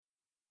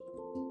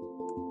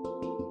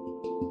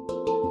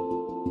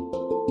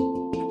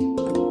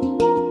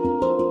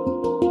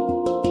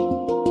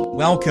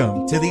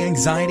Welcome to the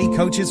Anxiety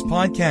Coaches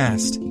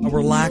Podcast, a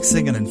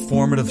relaxing and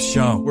informative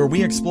show where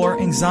we explore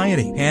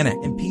anxiety, panic,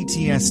 and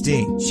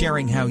PTSD,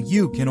 sharing how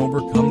you can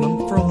overcome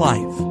them for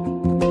life.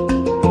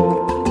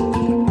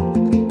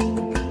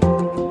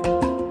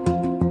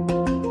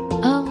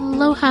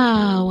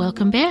 Aloha!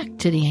 Welcome back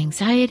to the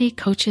Anxiety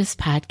Coaches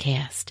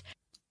Podcast.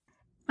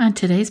 On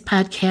today's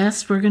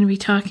podcast, we're going to be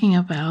talking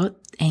about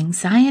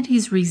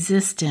anxiety's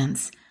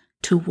resistance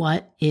to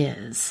what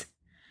is.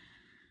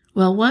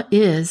 Well, what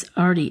is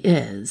already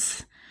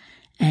is.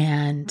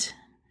 And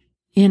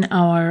in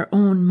our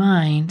own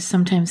mind,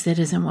 sometimes that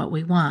isn't what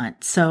we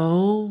want.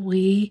 So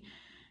we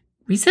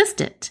resist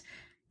it.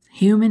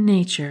 Human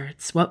nature,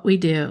 it's what we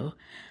do.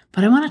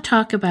 But I want to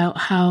talk about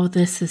how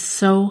this is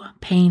so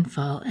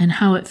painful and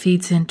how it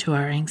feeds into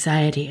our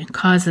anxiety and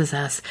causes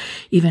us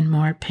even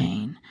more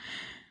pain.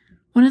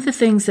 One of the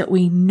things that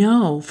we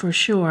know for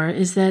sure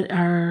is that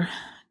our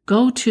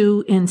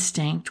go-to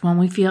instinct when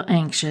we feel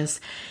anxious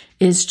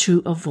is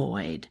to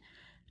avoid,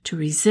 to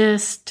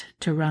resist,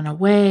 to run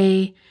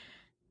away,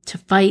 to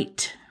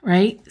fight,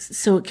 right?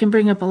 So it can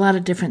bring up a lot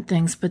of different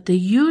things, but the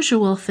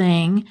usual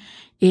thing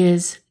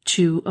is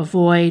to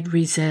avoid,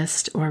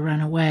 resist, or run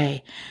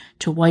away,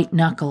 to white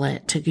knuckle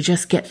it, to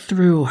just get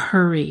through,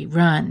 hurry,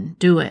 run,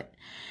 do it.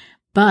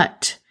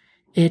 But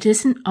it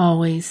isn't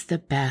always the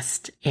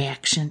best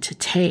action to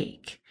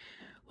take.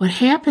 What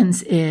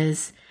happens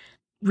is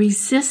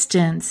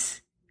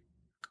resistance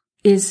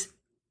is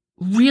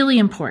really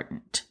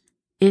important.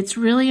 It's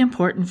really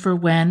important for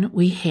when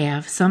we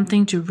have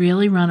something to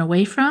really run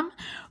away from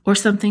or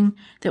something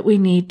that we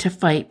need to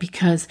fight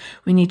because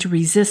we need to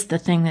resist the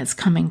thing that's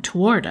coming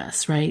toward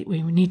us, right?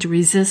 We need to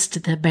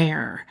resist the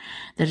bear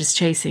that is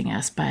chasing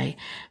us by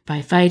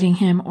fighting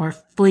him or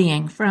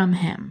fleeing from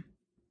him.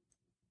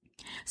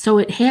 So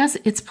it has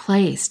its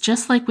place,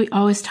 just like we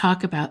always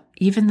talk about,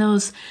 even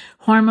those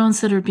hormones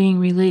that are being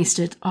released,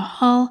 it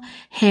all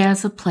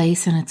has a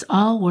place and it's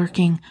all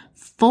working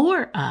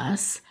for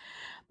us,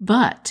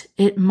 but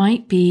it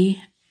might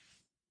be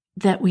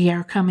that we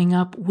are coming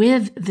up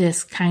with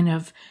this kind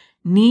of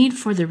need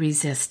for the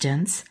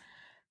resistance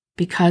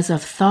because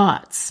of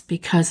thoughts,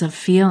 because of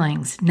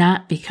feelings,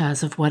 not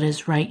because of what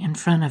is right in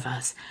front of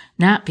us,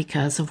 not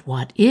because of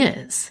what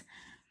is.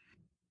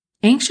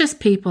 Anxious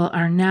people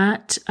are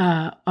not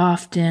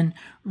often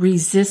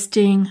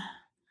resisting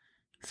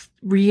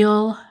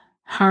real,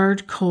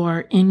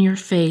 hardcore,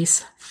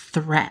 in-your-face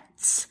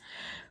threats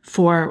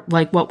for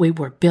like what we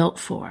were built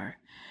for.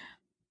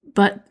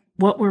 But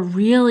what we're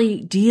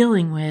really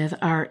dealing with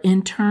are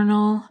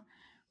internal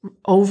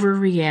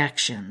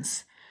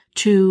overreactions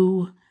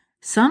to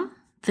some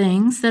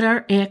things that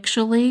are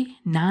actually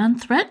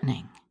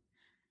non-threatening.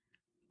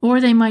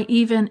 Or they might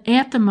even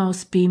at the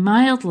most be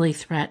mildly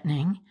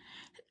threatening,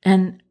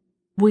 and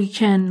we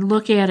can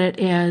look at it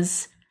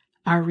as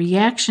our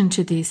reaction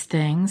to these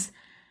things.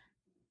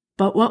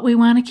 But what we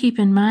want to keep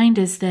in mind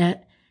is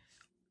that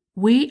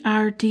we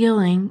are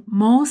dealing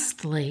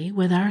mostly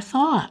with our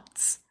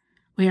thoughts.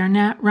 We are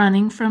not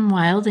running from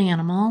wild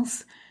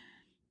animals.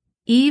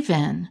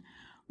 Even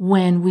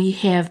when we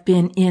have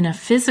been in a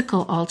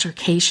physical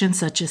altercation,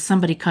 such as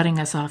somebody cutting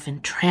us off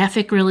in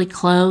traffic really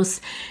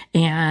close,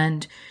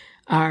 and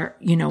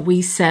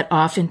we set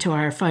off into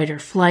our fight or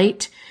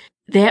flight,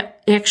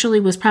 that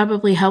actually was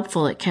probably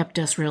helpful. It kept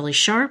us really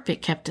sharp.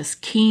 It kept us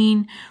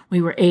keen.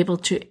 We were able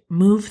to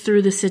move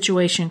through the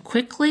situation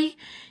quickly,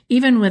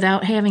 even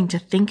without having to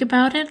think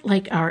about it,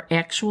 like our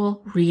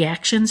actual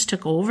reactions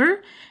took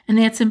over, and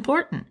that's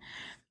important.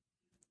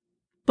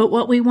 But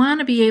what we want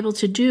to be able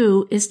to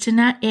do is to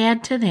not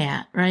add to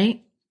that,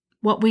 right?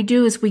 What we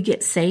do is we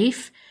get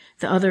safe.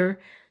 The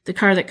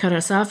car that cut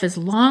us off is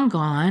long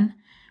gone.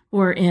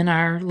 We're in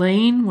our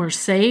lane. We're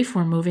safe.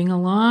 We're moving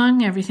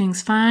along.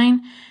 Everything's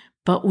fine.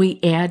 But we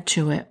add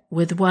to it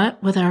with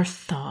what? With our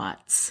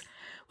thoughts.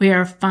 We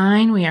are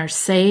fine. We are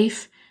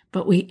safe.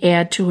 But we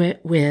add to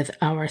it with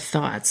our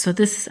thoughts. So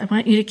I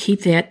want you to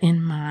keep that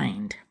in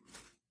mind.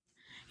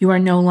 You are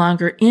no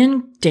longer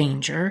in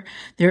danger.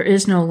 There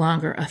is no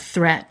longer a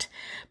threat,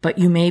 but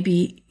you may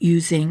be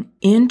using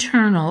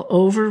internal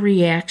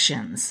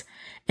overreactions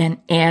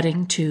and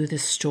adding to the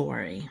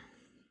story,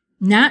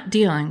 not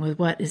dealing with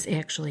what is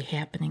actually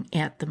happening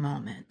at the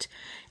moment.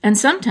 And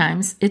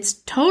sometimes it's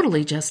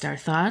totally just our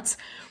thoughts.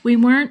 We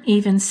weren't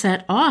even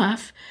set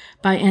off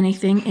by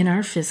anything in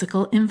our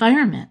physical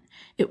environment.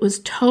 It was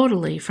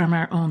totally from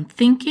our own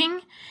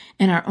thinking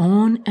and our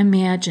own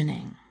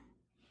imagining.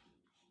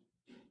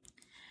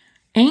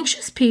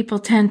 Anxious people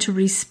tend to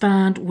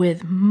respond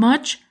with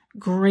much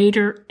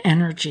greater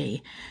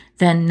energy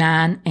than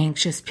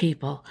non-anxious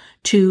people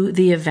to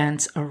the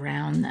events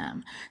around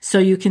them. So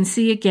you can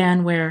see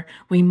again where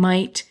we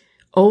might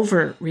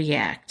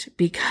overreact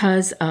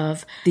because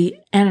of the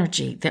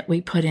energy that we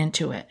put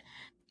into it.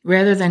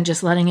 Rather than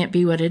just letting it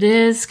be what it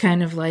is,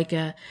 kind of like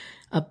a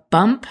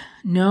bump.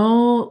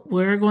 No,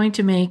 we're going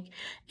to make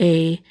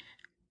a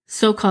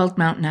so-called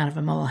mountain out of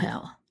a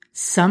molehill.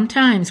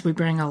 Sometimes we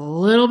bring a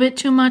little bit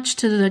too much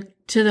to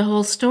the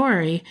whole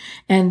story,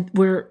 and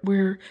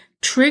we're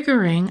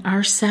triggering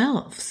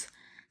ourselves.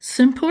 It's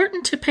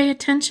important to pay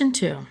attention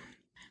to,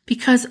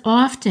 because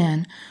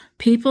often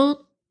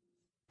people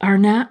are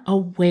not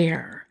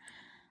aware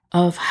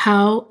of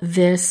how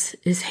this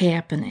is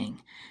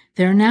happening.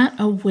 They're not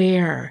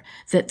aware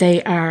that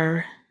they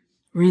are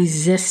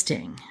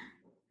resisting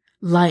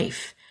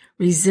life,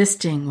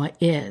 resisting what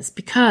is,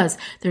 because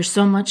there's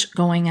so much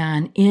going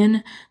on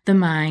in the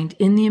mind,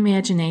 in the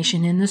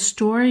imagination, in the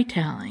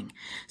storytelling.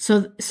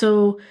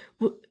 So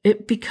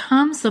it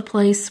becomes the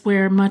place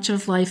where much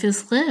of life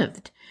is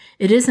lived.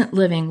 It isn't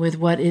living with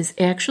what is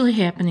actually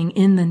happening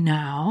in the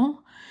now.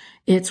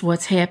 It's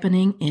what's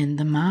happening in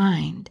the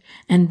mind.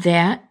 And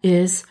that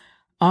is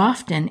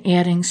often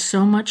adding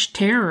so much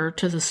terror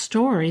to the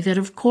story that,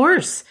 of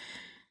course,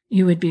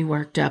 you would be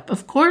worked up.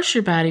 Of course,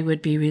 your body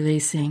would be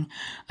releasing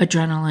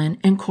adrenaline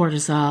and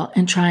cortisol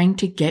and trying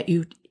to get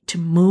you to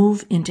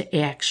move into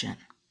action.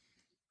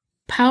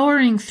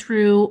 Powering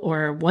through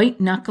or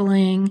white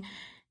knuckling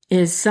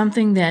is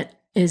something that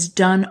is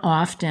done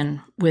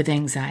often with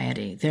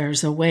anxiety.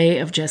 There's a way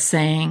of just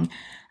saying,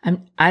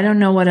 I don't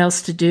know what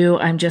else to do.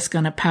 I'm just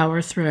going to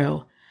power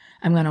through.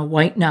 I'm going to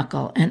white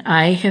knuckle. And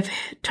I have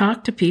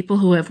talked to people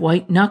who have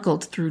white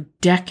knuckled through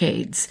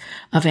decades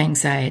of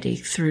anxiety,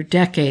 through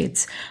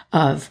decades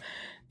of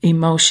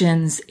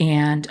emotions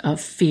and of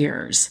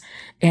fears,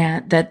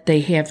 and that they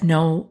have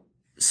no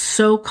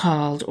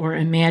so-called or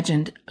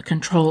imagined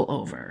control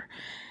over.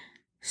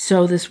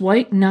 So this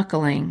white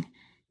knuckling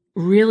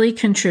really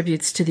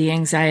contributes to the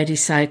anxiety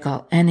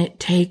cycle, and it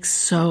takes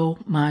so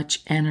much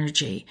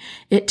energy.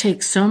 It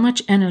takes so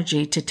much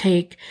energy to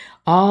take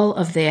all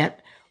of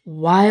that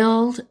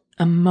wild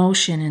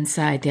emotion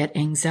inside, that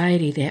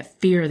anxiety,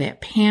 that fear,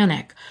 that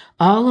panic,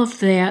 all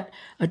of that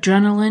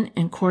adrenaline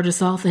and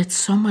cortisol, that's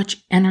so much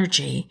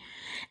energy,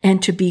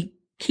 and to be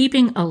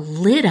keeping a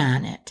lid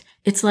on it.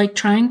 It's like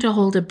trying to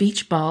hold a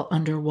beach ball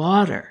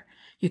underwater.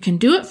 You can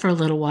do it for a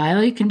little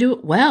while. You can do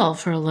it well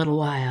for a little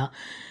while,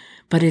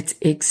 but it's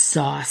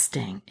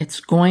exhausting. It's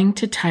going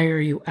to tire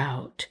you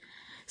out.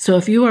 So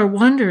if you are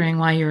wondering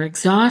why you're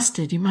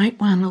exhausted, you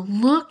might want to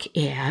look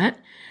at,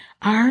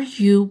 are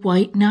you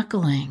white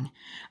knuckling?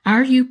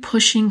 Are you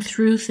pushing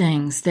through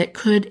things that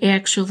could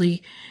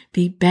actually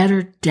be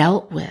better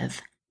dealt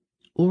with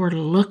or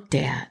looked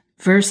at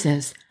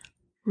versus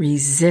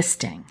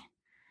resisting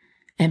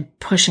and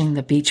pushing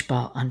the beach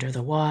ball under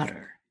the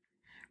water?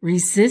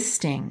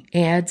 Resisting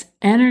adds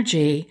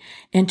energy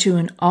into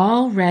an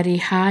already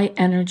high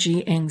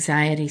energy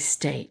anxiety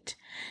state.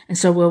 And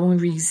so when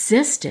we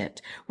resist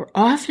it, we're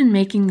often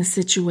making the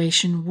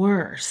situation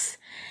worse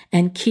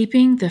and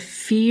keeping the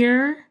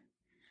fear,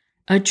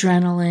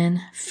 adrenaline,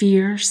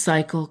 fear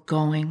cycle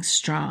going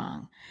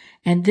strong.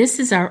 And this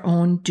is our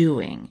own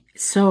doing.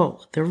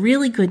 So the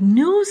really good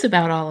news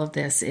about all of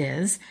this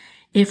is,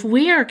 if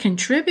we are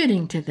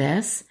contributing to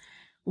this,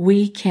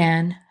 we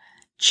can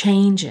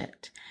change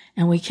it.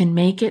 And we can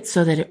make it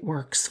so that it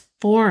works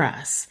for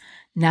us,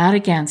 not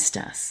against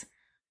us.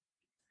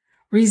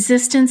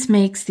 Resistance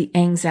makes the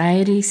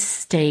anxiety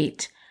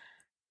state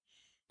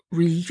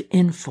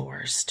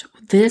reinforced.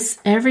 This,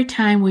 every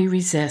time we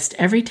resist,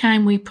 every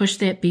time we push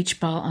that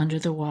beach ball under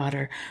the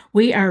water,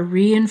 we are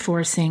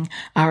reinforcing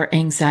our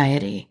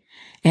anxiety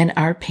and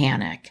our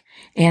panic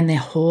and the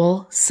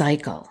whole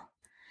cycle.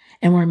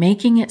 And we're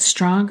making it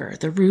stronger.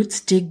 The roots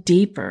dig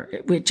deeper.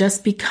 It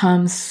just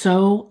becomes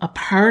so a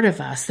part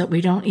of us that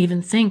we don't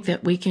even think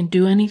that we can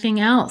do anything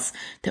else,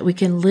 that we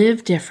can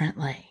live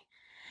differently.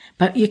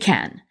 But you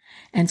can.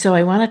 And so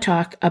I want to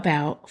talk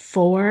about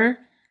 4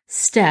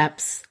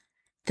 steps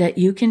that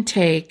you can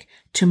take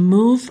to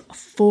move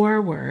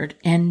forward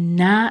and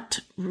not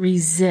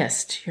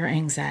resist your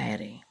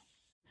anxiety.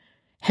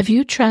 Have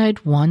you tried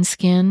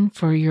OneSkin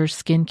for your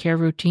skincare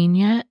routine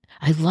yet?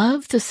 I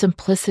love the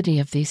simplicity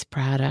of these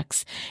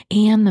products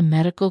and the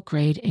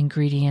medical-grade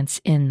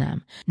ingredients in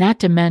them, not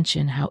to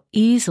mention how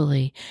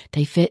easily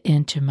they fit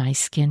into my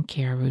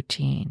skincare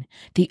routine.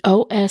 The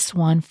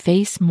OS1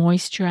 Face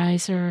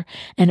Moisturizer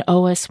and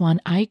OS1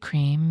 Eye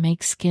Cream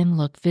make skin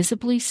look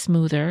visibly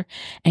smoother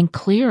and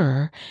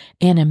clearer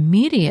and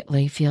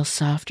immediately feel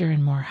softer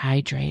and more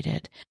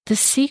hydrated. The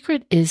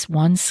secret is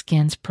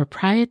OneSkin's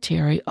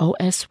proprietary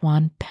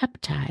OS1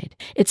 peptide.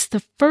 It's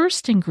the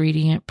first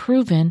ingredient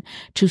proven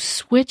to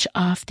switch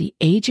off the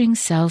aging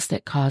cells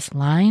that cause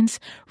lines,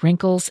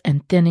 wrinkles,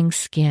 and thinning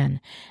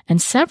skin,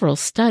 and several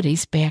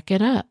studies back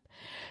it up.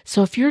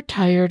 So if you're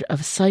tired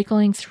of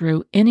cycling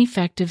through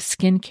ineffective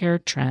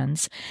skincare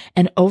trends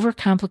and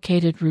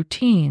overcomplicated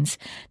routines,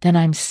 then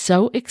I'm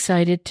so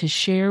excited to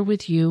share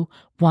with you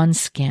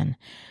OneSkin,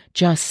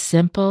 just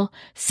simple,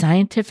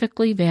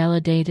 scientifically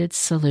validated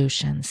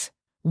solutions.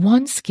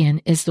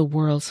 OneSkin is the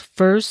world's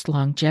first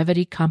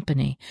longevity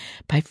company.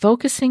 By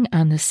focusing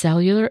on the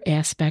cellular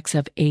aspects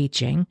of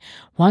aging,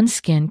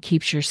 OneSkin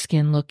keeps your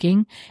skin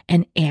looking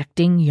and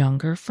acting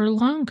younger for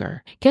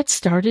longer. Get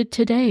started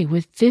today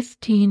with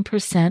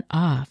 15%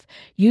 off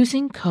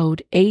using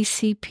code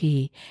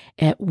ACP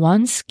at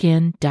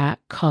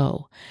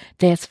oneskin.co.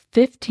 That's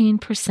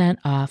 15%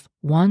 off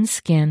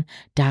oneskin.co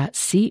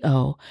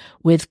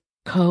with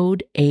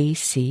code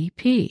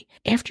ACP.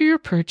 After your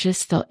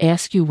purchase, they'll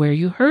ask you where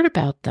you heard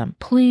about them.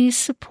 Please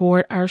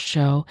support our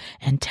show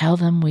and tell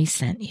them we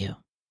sent you.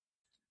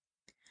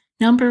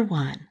 Number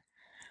 1,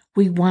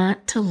 we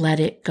want to let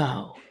it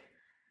go.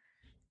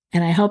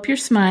 And I hope you're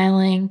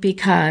smiling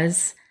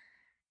because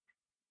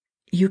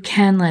you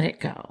can let it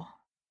go.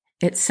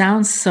 It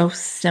sounds so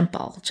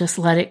simple, just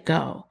let it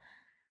go.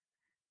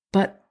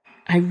 But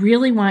I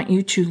really want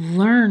you to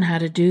learn how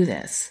to do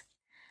this.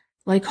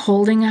 Like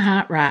holding a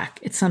hot rock.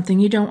 It's something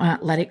you don't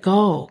want. Let it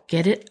go.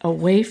 Get it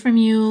away from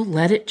you.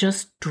 Let it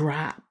just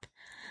drop.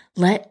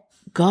 Let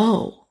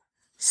go.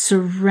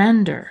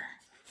 Surrender.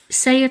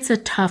 Say it's a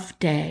tough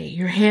day.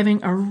 You're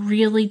having a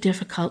really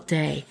difficult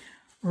day.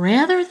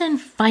 Rather than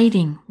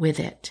fighting with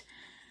it,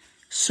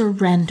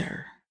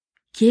 surrender.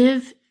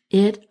 Give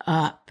it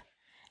up.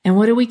 And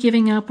what are we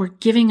giving up? We're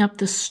giving up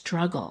the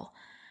struggle.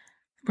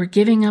 We're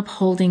giving up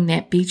holding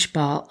that beach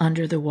ball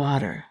under the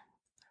water.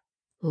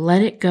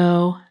 Let it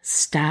go.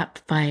 Stop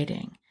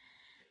fighting.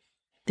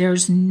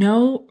 There's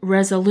no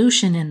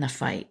resolution in the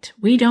fight.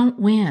 We don't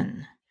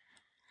win.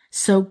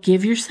 So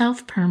give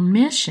yourself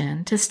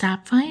permission to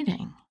stop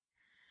fighting.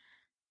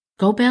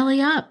 Go belly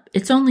up.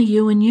 It's only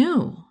you and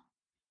you.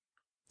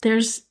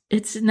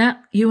 It's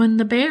not you and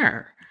the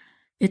bear.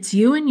 It's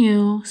you and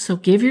you, so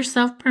give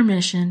yourself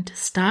permission to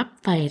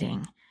stop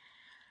fighting.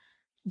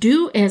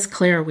 Do as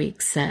Claire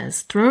Weeks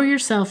says, throw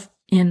yourself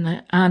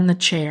on the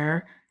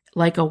chair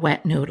like a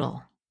wet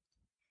noodle.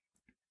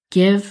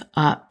 Give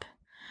up.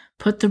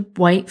 Put the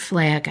white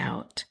flag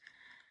out.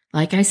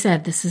 Like I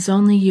said, this is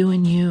only you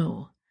and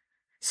you.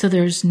 So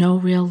there's no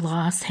real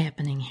loss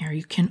happening here.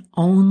 You can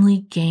only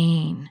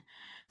gain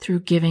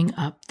through giving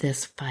up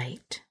this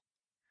fight.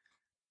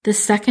 The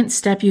second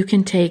step you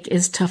can take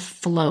is to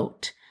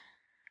float.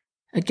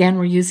 Again,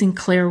 we're using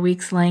Claire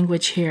Weeks'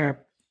 language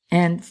here,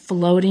 and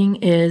floating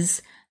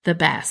is the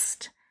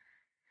best.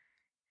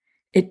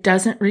 It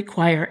doesn't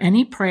require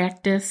any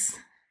practice,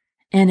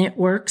 and it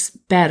works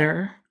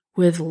better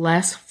with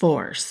less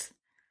force.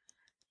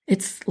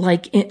 It's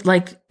like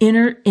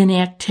inner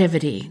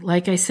inactivity.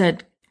 Like I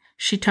said,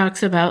 she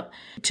talks about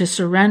to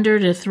surrender,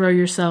 to throw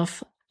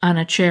yourself on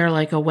a chair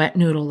like a wet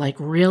noodle, like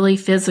really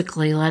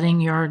physically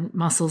letting your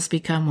muscles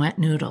become wet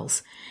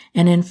noodles.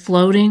 And in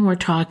floating, we're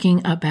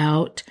talking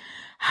about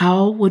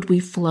how would we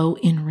float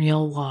in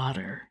real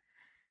water?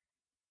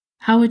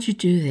 How would you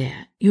do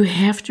that? You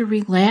have to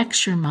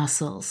relax your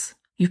muscles.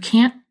 You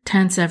can't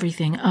tense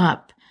everything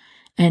up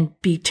and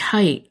be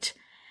tight.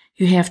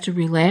 You have to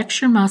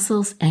relax your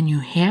muscles and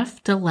you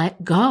have to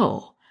let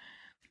go.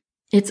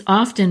 It's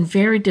often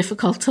very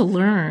difficult to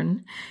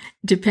learn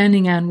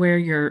depending on where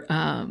your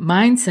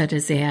mindset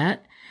is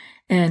at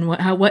and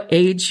what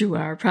age you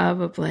are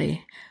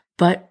probably.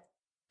 But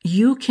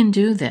you can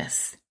do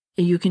this.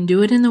 You can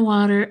do it in the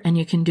water and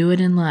you can do it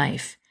in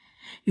life.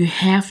 You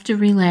have to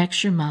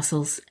relax your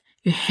muscles.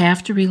 You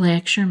have to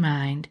relax your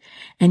mind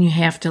and you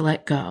have to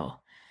let go.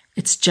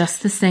 It's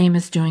just the same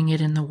as doing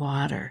it in the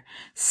water.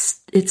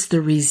 It's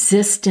the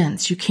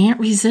resistance. You can't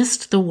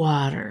resist the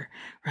water,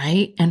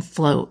 right? And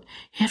float.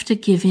 You have to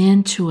give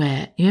in to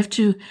it. You have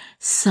to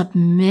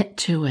submit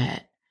to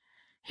it.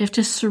 You have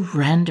to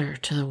surrender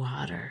to the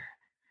water.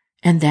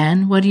 And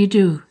then what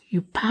do?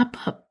 You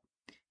pop up.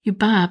 You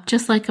bob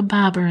just like a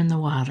bobber in the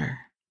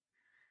water.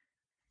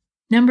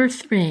 Number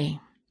 3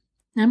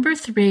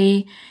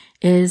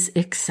 is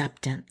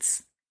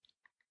acceptance.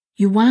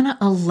 You want to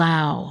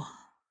allow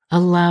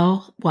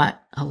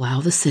what?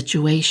 Allow the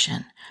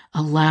situation,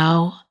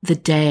 allow the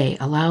day,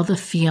 allow the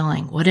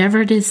feeling, whatever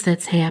it is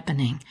that's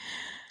happening.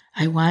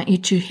 I want you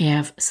to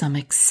have some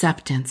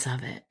acceptance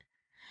of it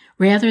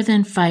rather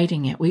than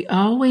fighting it. We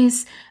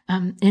always,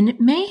 and it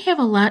may have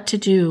a lot to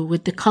do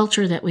with the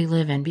culture that we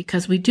live in,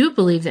 because we do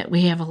believe that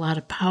we have a lot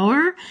of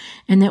power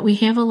and that we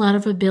have a lot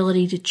of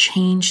ability to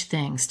change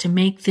things, to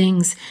make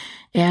things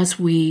as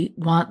we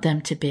want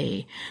them to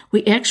be.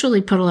 We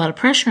actually put a lot of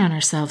pressure on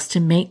ourselves to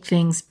make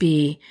things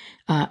be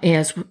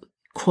as,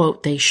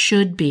 quote, they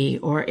should be,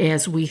 or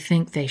as we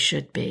think they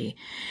should be.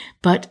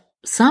 But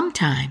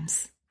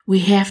sometimes we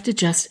have to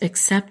just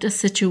accept a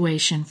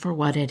situation for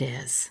what it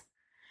is.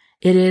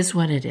 It is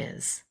what it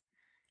is.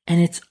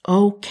 And it's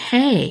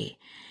okay.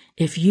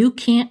 If you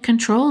can't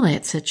control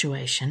that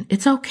situation,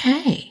 it's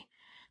okay.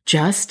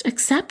 Just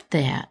accept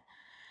that.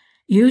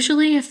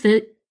 Usually if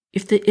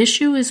the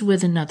issue is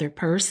with another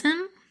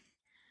person,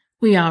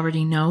 we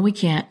already know we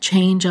can't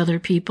change other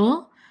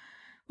people.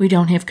 We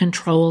don't have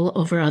control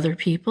over other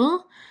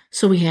people,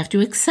 so we have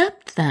to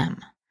accept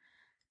them.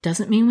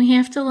 Doesn't mean we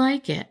have to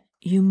like it.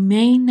 You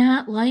may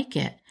not like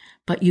it,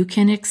 but you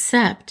can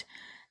accept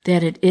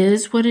that it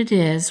is what it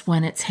is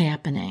when it's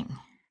happening.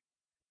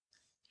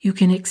 You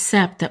can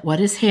accept that what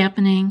is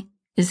happening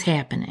is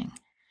happening.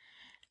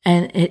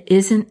 And it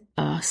isn't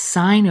a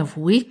sign of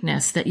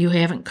weakness that you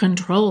haven't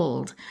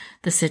controlled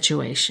the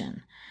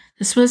situation.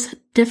 This was a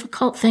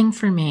difficult thing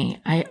for me.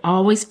 I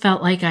always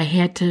felt like I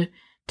had to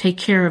take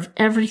care of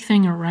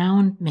everything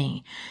around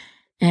me.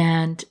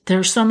 And there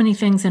are so many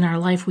things in our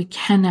life we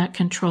cannot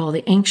control.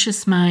 The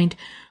anxious mind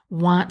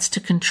wants to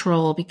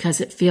control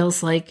because it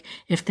feels like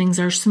if things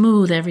are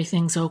smooth,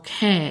 everything's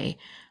okay.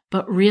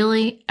 But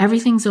really,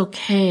 everything's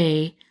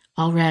okay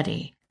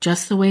already,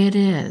 just the way it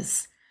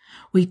is.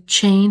 We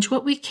change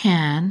what we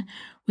can.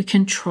 We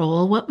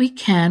control what we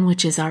can,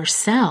 which is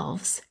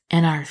ourselves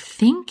and our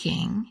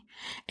thinking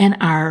and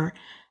our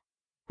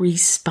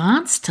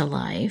response to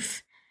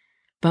life,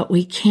 but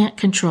we can't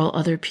control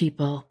other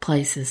people,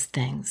 places,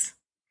 things.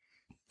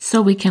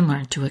 So we can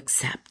learn to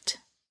accept.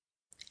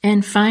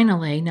 And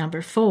finally,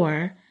 number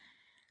 4,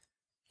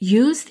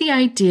 use the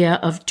idea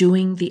of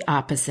doing the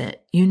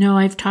opposite. You know,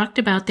 I've talked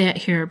about that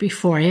here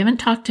before. I haven't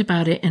talked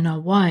about it in a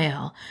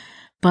while,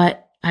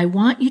 but I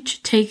want you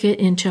to take it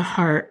into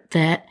heart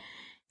that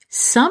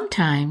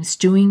sometimes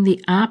doing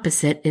the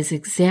opposite is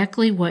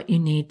exactly what you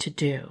need to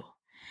do.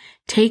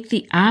 Take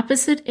the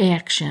opposite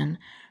action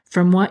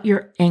from what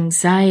your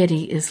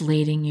anxiety is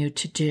leading you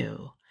to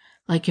do.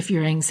 Like if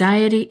your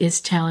anxiety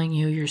is telling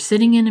you you're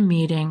sitting in a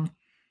meeting,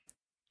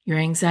 your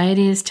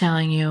anxiety is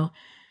telling you,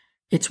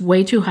 it's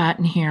way too hot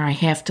in here, I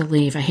have to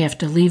leave. I have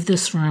to leave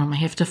this room. I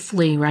have to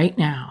flee right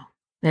now.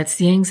 That's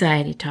the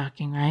anxiety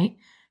talking, right?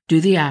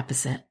 Do the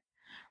opposite.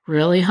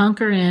 Really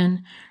hunker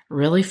in,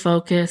 really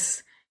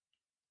focus,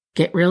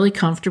 get really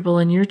comfortable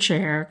in your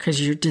chair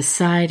because you're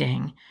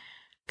deciding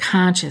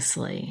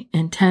consciously,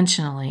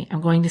 intentionally,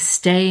 I'm going to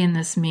stay in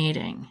this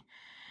meeting.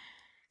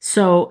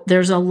 So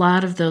there's a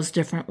lot of those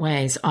different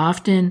ways.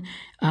 Often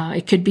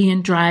it could be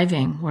in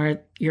driving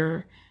where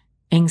your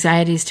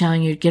anxiety is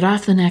telling you, get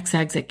off the next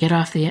exit, get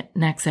off the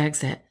next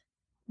exit.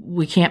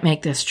 We can't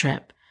make this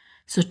trip.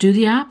 So do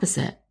the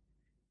opposite.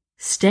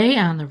 Stay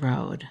on the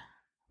road,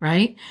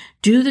 right?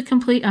 Do the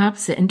complete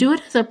opposite and do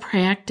it as a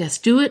practice.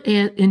 Do it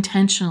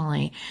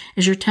intentionally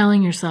as you're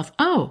telling yourself,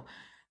 oh,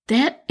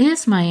 that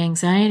is my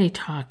anxiety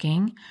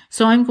talking,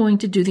 so I'm going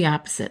to do the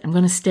opposite. I'm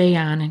going to stay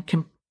on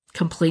and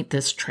complete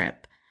this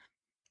trip.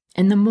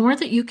 And the more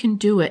that you can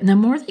do it, and the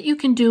more that you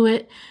can do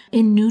it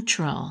in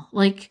neutral,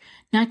 like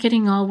not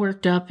getting all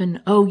worked up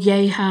and, oh,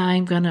 yay, hi,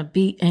 I'm going to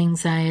beat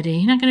anxiety.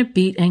 You're not going to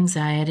beat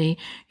anxiety.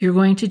 You're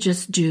going to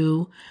just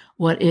do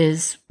what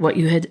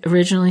you had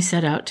originally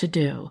set out to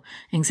do.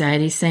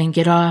 Anxiety is saying,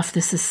 get off,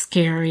 this is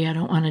scary, I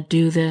don't want to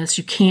do this,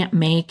 you can't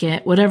make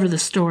it, whatever the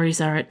stories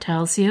are it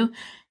tells you,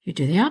 you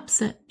do the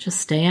opposite.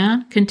 Just stay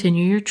on,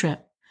 continue your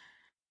trip.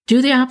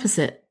 Do the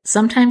opposite.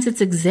 Sometimes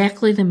it's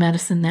exactly the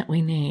medicine that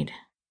we need.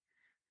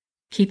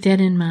 Keep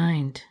that in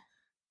mind.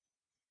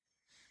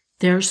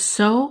 There's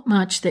so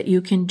much that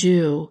you can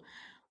do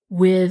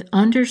with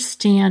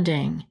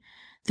understanding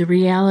the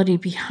reality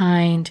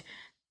behind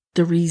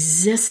the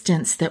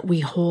resistance that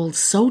we hold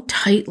so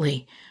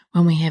tightly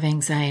when we have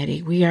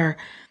anxiety. We are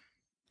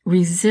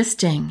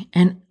resisting,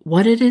 and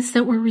what it is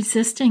that we're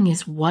resisting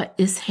is what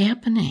is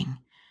happening.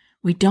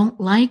 We don't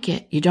like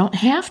it. You don't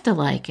have to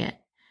like it,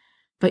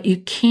 but you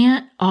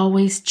can't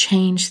always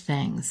change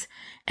things,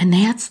 and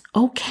that's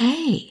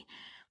okay.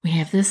 We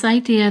have this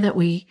idea that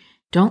we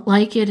don't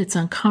like it, it's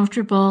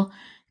uncomfortable,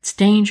 it's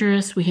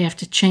dangerous, we have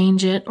to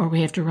change it or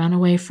we have to run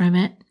away from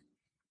it.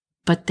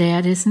 But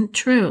that isn't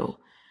true.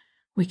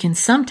 We can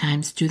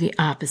sometimes do the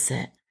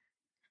opposite.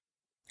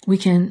 We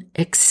can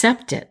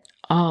accept it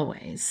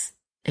always,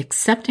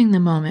 accepting the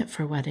moment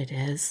for what it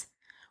is.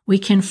 We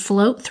can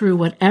float through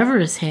whatever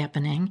is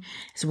happening.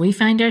 As we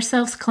find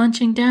ourselves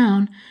clenching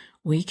down,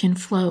 we can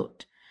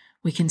float.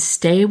 We can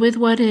stay with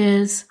what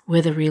is,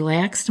 with a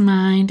relaxed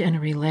mind and a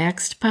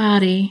relaxed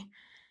body,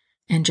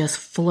 and just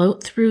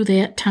float through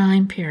that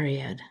time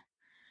period.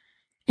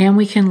 And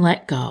we can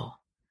let go.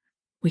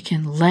 We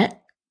can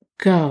let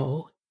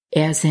go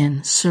as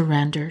in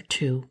surrender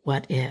to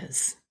what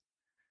is.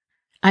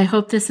 I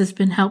hope this has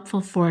been helpful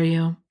for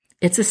you.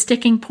 It's a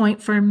sticking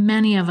point for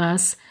many of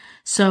us,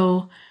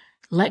 so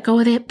let go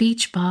of that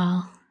beach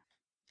ball.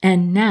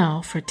 And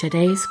now for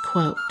today's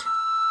quote.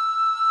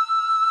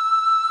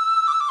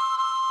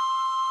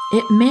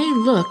 It may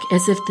look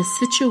as if the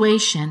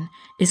situation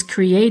is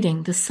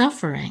creating the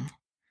suffering,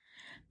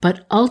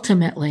 but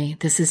ultimately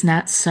this is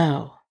not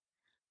so.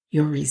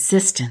 Your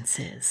resistance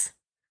is.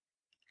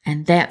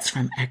 And that's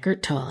from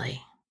Eckhart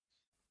Tolle.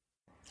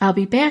 I'll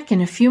be back in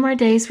a few more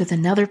days with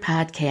another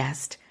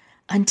podcast.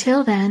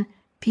 Until then,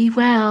 be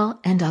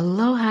well and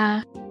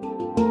aloha.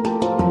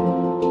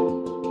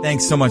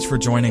 Thanks so much for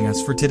joining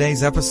us for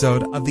today's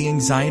episode of the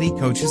Anxiety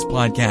Coaches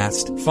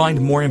Podcast.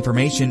 Find more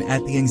information at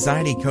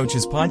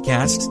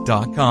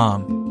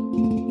theanxietycoachespodcast.com.